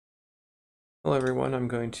Hello everyone, I'm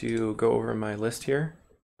going to go over my list here.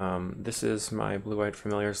 This is my Blue-White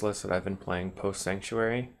Familiars list that I've been playing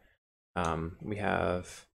post-Sanctuary. We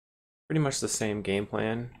have pretty much the same game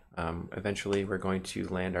plan. Eventually we're going to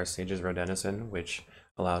land our Sage's Row Denizen, which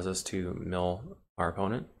allows us to mill our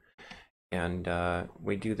opponent. And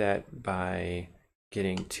we do that by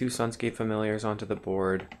getting 2 Sunscape Familiars onto the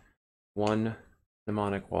board, 1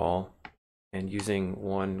 Mnemonic Wall, and using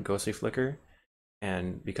 1 Ghostly Flicker.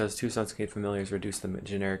 And because 2 Sunscape Familiars reduce the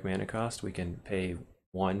generic mana cost, we can pay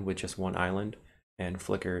 1 with just 1 island and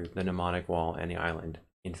flicker the Mnemonic Wall and the island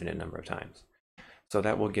infinite number of times. So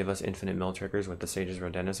that will give us infinite mill triggers with the Sage's Row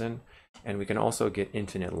Denizen, and we can also get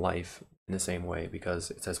infinite life in the same way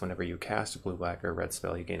because it says whenever you cast a blue, black, or red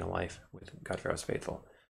spell, you gain a life with Godfarrow's Faithful.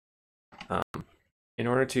 In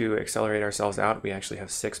order to accelerate ourselves out, we actually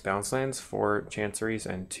have 6 bounce lands, 4 Chanceries,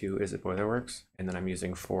 and 2 Izzet Boilerworks, and then I'm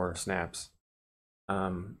using 4 snaps.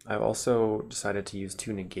 I've also decided to use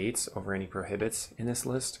 2 negates over any prohibits in this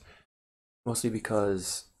list, mostly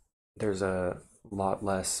because there's a lot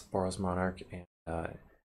less Boros Monarch and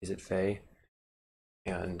Izzet Fae,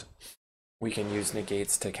 and we can use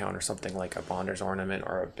negates to counter something like a Bonder's Ornament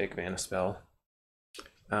or a big mana spell.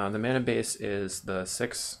 The mana base is the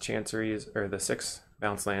 6 Chanceries, or the 6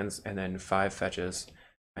 bounce lands, and then 5 fetches.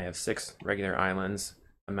 I have 6 regular islands,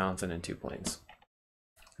 a mountain, and 2 plains.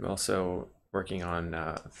 I'm also working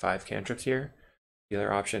on 5 cantrips here. The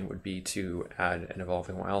other option would be to add an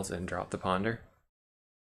Evolving Wilds and drop the Ponder.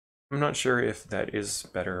 I'm not sure if that is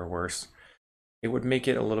better or worse. It would make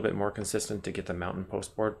it a little bit more consistent to get the Mountain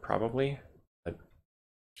Post board, probably, but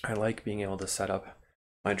I like being able to set up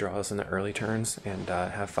my draws in the early turns and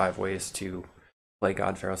have 5 ways to play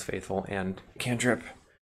Godfarrow's Faithful and cantrip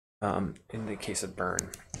in the case of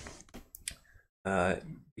burn.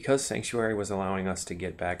 Because Sanctuary was allowing us to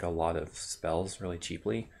get back a lot of spells really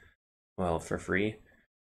cheaply, well, for free,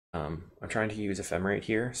 I'm trying to use Ephemerate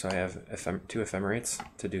here, so I have 2 Ephemerates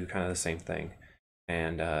to do kind of the same thing,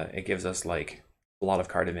 and it gives us like a lot of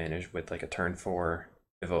card advantage with like a turn 4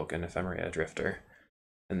 Evoke and Ephemerate Drifter.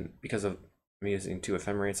 And because of me using 2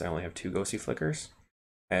 Ephemerates, I only have 2 Ghostly Flickers.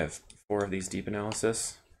 I have 4 of these Deep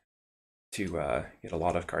Analysis to get a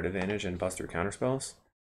lot of card advantage and bust through counterspells.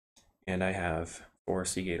 And I have 4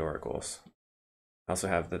 Seagate Oracles. I also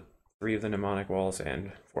have the 3 of the Mnemonic Walls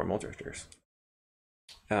and 4 Muldrifters.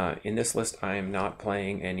 In this list, I am not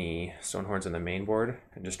playing any Stonehorns on the main board.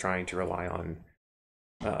 I'm just trying to rely on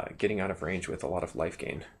getting out of range with a lot of life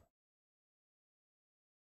gain.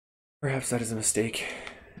 Perhaps that is a mistake.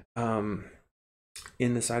 In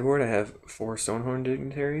the sideboard, I have 4 Stonehorn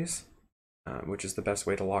Dignitaries, which is the best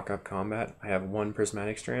way to lock up combat. I have 1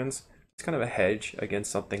 Prismatic Strands. It's kind of a hedge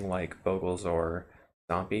against something like Bogles or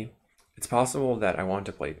Stompy. It's possible that I want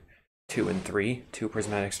to play 2 and 3, 2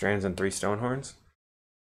 Prismatic Strands and 3 Stonehorns.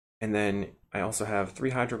 And then I also have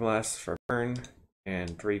 3 Hydroblasts for burn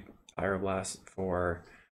and 3 Pyroblasts for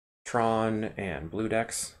Tron and blue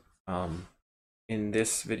decks. In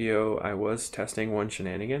this video, I was testing 1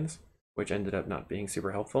 Shenanigans, which ended up not being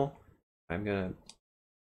super helpful. I'm gonna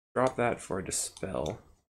drop that for Dispel.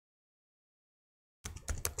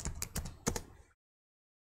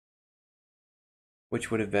 Which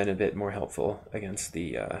would have been a bit more helpful against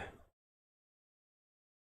the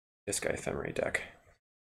Jeskai Ephemerate deck.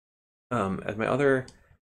 As my other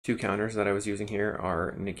 2 counters that I was using here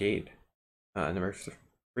are Negate, number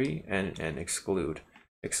 3, and Exclude.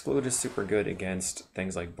 Exclude is super good against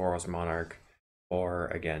things like Boros Monarch or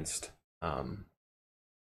against Mono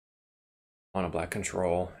Black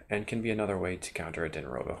Control, and can be another way to counter a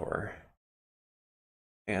Dinroga Horror.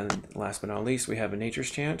 And last but not least, we have a Nature's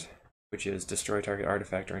Chant, which is destroy target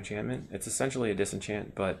artifact or enchantment. It's essentially a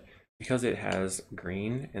disenchant, but because it has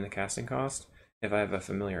green in the casting cost, if I have a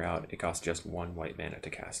familiar out, it costs just 1 white mana to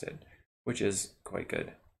cast it, which is quite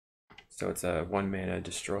good. So it's a 1 mana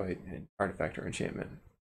destroy an artifact or enchantment.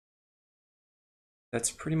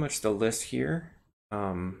 That's pretty much the list here.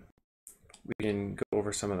 We can go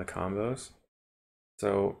over some of the combos.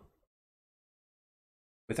 So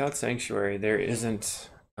without Sanctuary, there isn't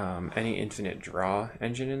any infinite draw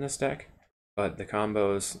engine in this deck, but the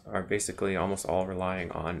combos are basically almost all relying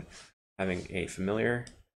on having a familiar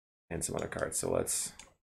and some other cards. So let's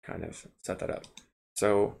kind of set that up.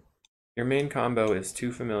 So your main combo is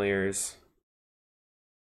 2 familiars,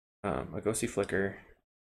 a Ghostly Flicker,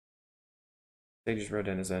 Sage's Row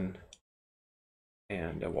Denizen,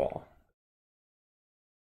 and a wall.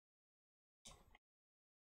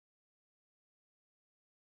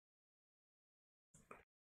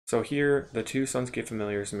 So here, the 2 Sunscape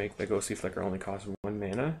Familiars make the Ghostly Flicker only cost 1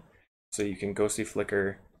 mana. So you can Ghostly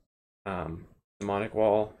Flicker Mnemonic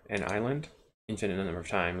Wall and Island, infinite number of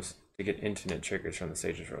times to get infinite triggers from the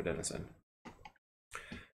Sage's Row Denizen.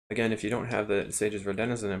 Again, if you don't have the Sage's Row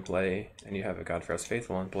Denizen in play and you have a Godfrow's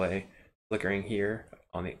Faithful in play, flickering here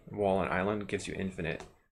on the wall and island gives you infinite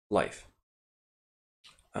life.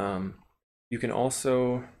 You can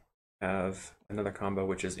also have another combo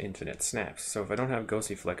which is infinite snaps. So if I don't have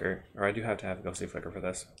Ghostly Flicker, or I do have to have Ghostly Flicker for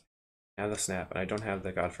this, I have the snap and I don't have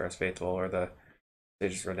the Godfrow's Faithful or the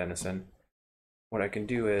Sage's Row Denizen, what I can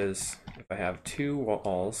do is, if I have two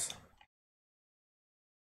walls,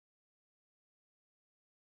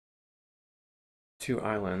 two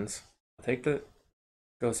islands, I'll take the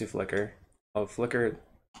Ghostly Flicker, I'll flicker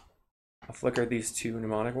these two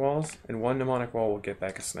mnemonic walls, and one mnemonic wall will get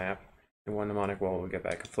back a snap, and one mnemonic wall will get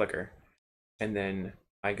back a flicker. And then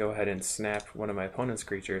I go ahead and snap one of my opponent's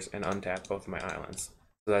creatures and untap both of my islands.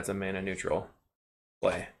 So that's a mana neutral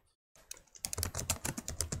play.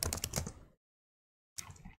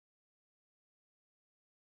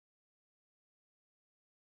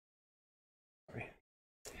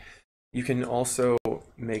 You can also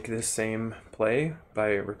make this same play by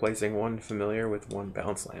replacing one familiar with one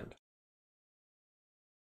bounce land.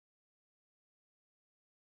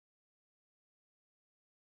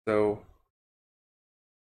 So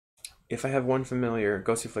if I have one familiar,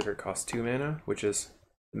 Ghostly Flicker costs 2 mana, which is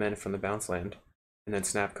the mana from the bounce land, and then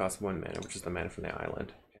snap costs 1 mana, which is the mana from the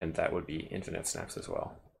island, and that would be infinite snaps as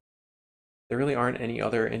well. There really aren't any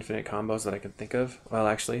other infinite combos that I can think of. Well,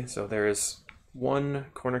 actually, so there is one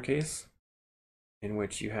corner case in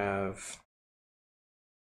which you have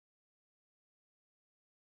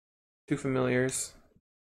 2 familiars.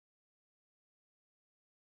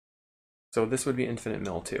 So this would be infinite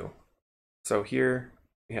mill too. So here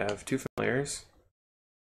we have 2 familiars,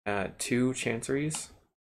 2 chanceries,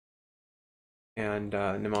 and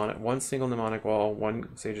one single mnemonic wall,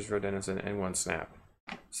 1 Sage's Row Denizen, and 1 snap.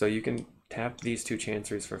 So you can tap these 2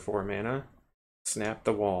 chanceries for 4 mana, snap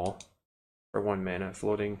the wall for 1 mana,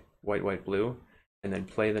 floating white, white, blue, and then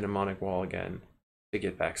play the mnemonic wall again to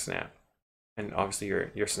get back snap. And obviously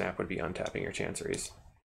your snap would be untapping your chanceries.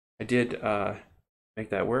 I did make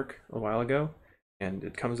that work a while ago, and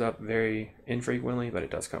it comes up very infrequently, but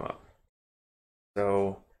it does come up.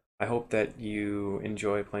 So I hope that you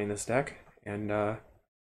enjoy playing this deck, and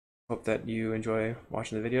hope that you enjoy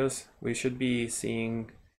watching the videos. We should be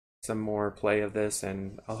seeing some more play of this,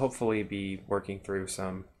 and I'll hopefully be working through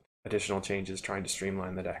some additional changes trying to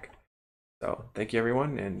streamline the deck. So thank you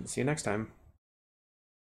everyone, and see you next time.